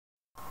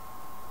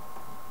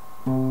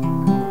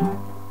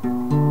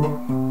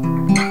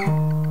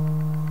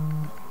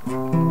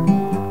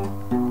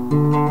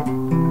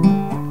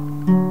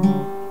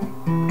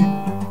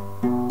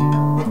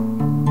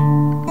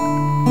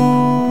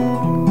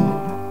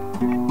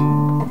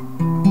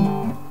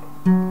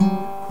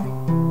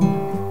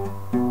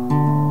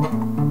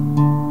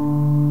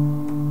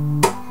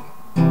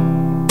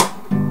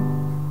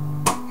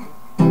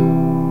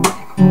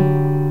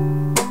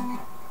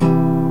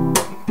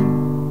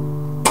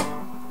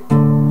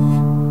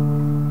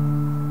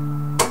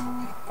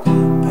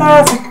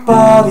Perfect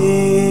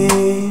body,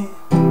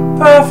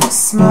 perfect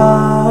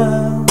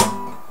smile,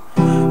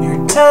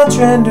 your touch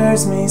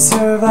renders me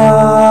servile.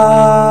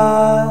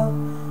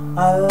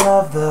 I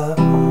love the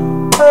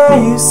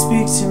way you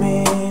speak to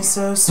me,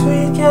 so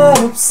sweet yet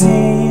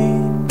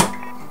obscene,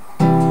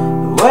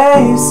 the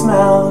way you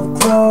smell of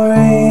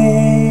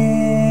chlorine.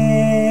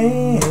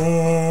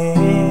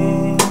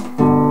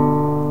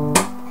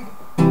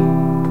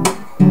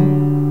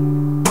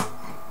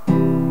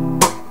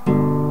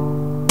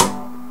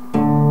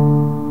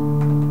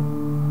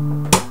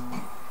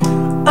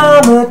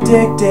 I'm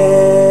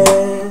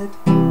addicted,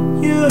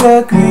 you'd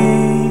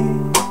agree.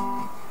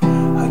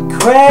 I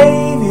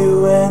crave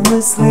you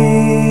endlessly,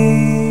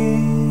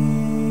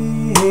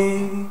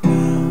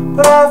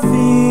 but I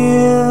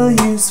feel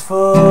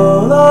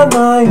useful on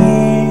my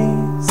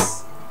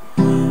knees,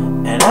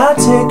 and I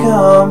take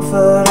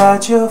comfort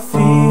at your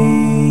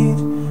feet.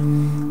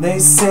 They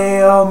say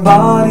your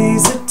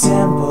body's a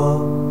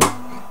temple,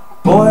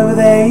 boy were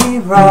they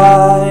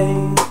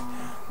right.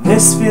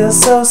 This feels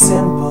so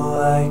simple,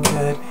 I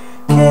could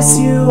kiss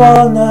you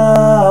all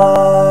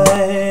night,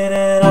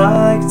 and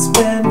I could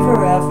spend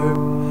forever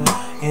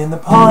in the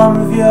palm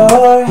of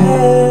your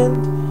hand.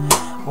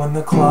 When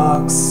the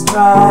clock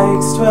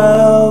strikes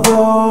 12,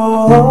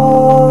 oh,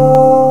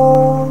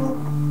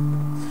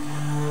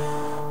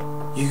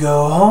 you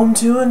go home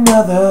to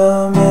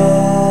another man.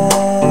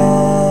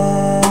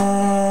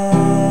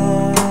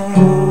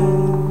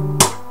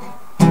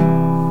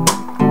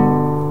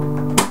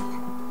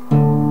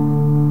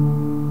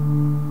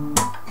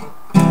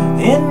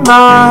 In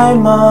my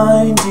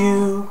mind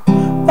you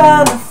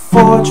found a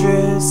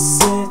fortress,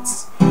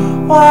 it's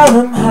what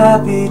I'm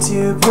happy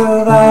to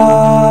provide.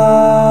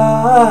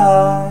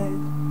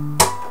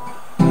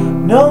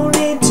 No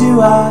need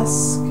to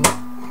ask,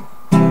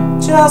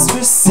 just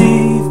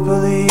receive,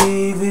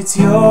 believe it's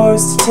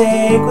yours to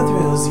take what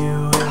thrills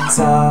you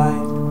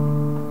inside.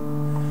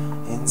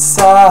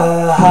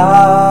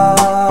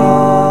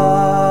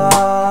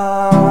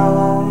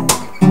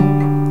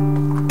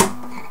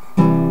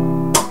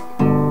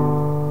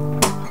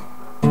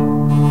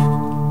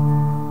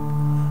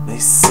 They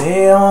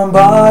say our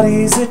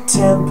body's a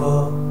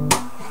temple,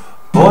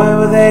 boy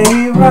were they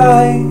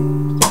right.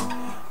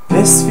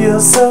 This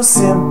feels so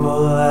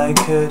simple, I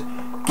could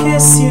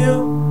kiss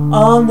you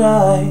all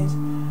night,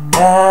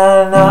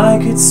 and I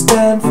could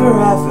spend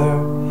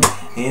forever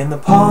in the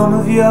palm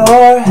of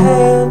your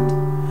hand.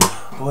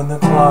 When the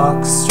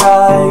clock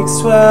strikes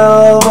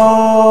 12,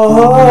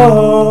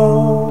 oh,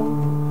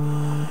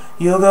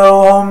 you'll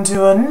go home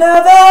to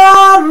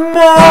another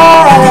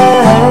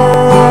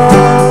man.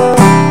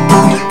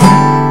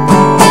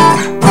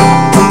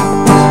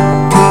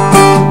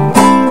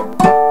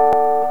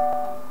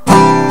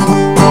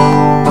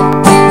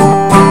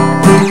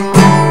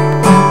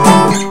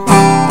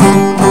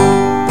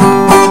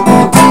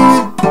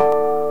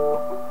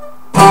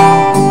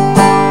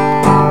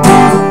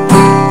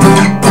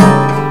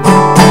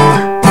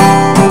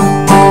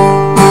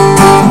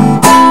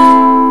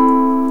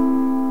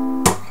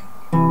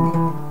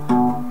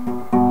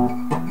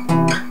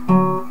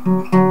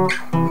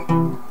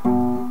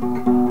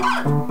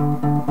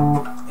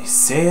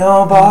 Say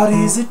our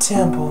body's a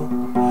temple,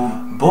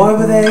 boy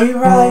were they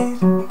right.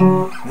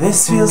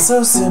 This feels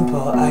so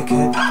simple, I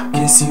could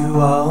kiss you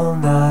all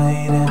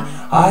night, and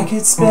I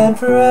could spend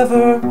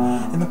forever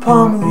in the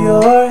palm of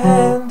your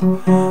hand.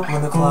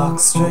 When the clock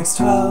strikes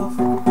 12,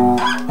 oh,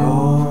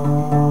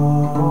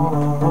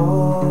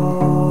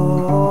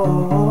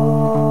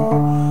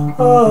 oh,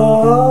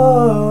 oh,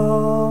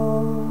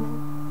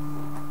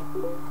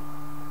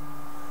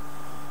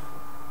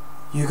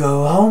 you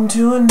go home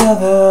to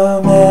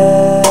another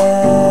man.